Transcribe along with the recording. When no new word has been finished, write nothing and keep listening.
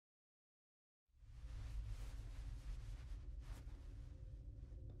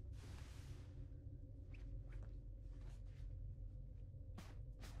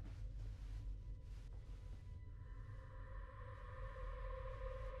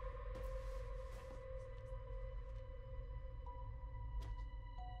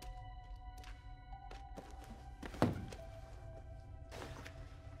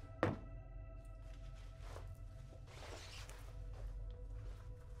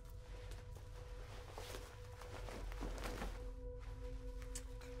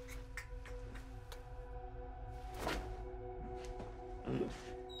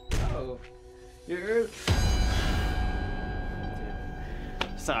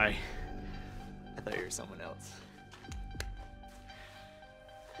Sorry. I thought you were someone else.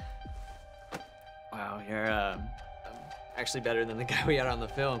 Wow, you're actually better than the guy we had on the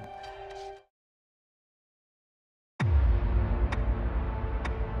film.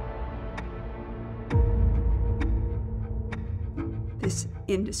 This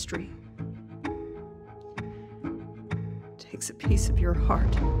industry takes a piece of your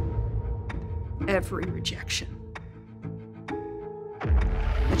heart. Every rejection.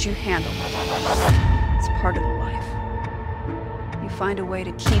 But you handle it. It's part of the life. You find a way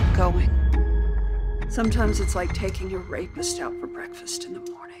to keep going. Sometimes it's like taking your rapist out for breakfast in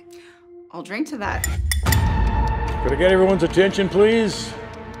the morning. I'll drink to that. Could I get everyone's attention, please?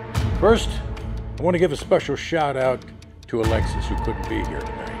 First, I want to give a special shout out to Alexis, who couldn't be here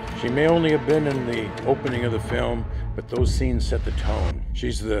tonight. She may only have been in the opening of the film, but those scenes set the tone.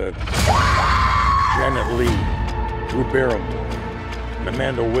 She's the Janet Leigh, Drew Barrymore, and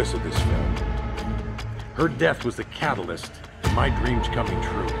Amanda Wyss of this film. Her death was the catalyst to my dreams coming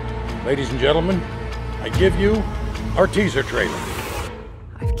true. Ladies and gentlemen, I give you our teaser trailer.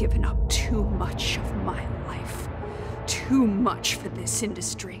 I've given up too much of my life. Too much for this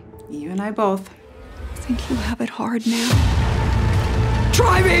industry. You and I both. Think you have it hard now?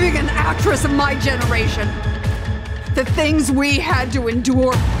 Try being an actress of my generation. The things we had to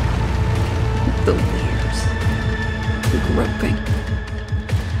endure. The leers. The groping.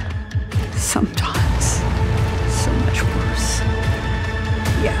 Sometimes, so much worse.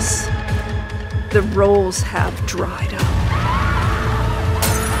 Yes, the roles have dried up.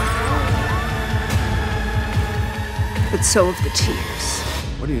 But so have the tears.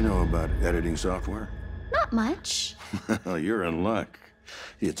 What do you know about editing software? Not much. Well, you're in luck.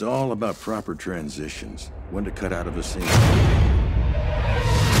 It's all about proper transitions. When to cut out of a scene.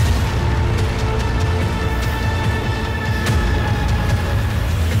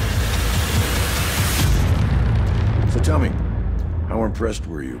 So tell me, how impressed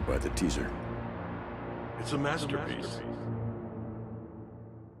were you by the teaser? It's a masterpiece.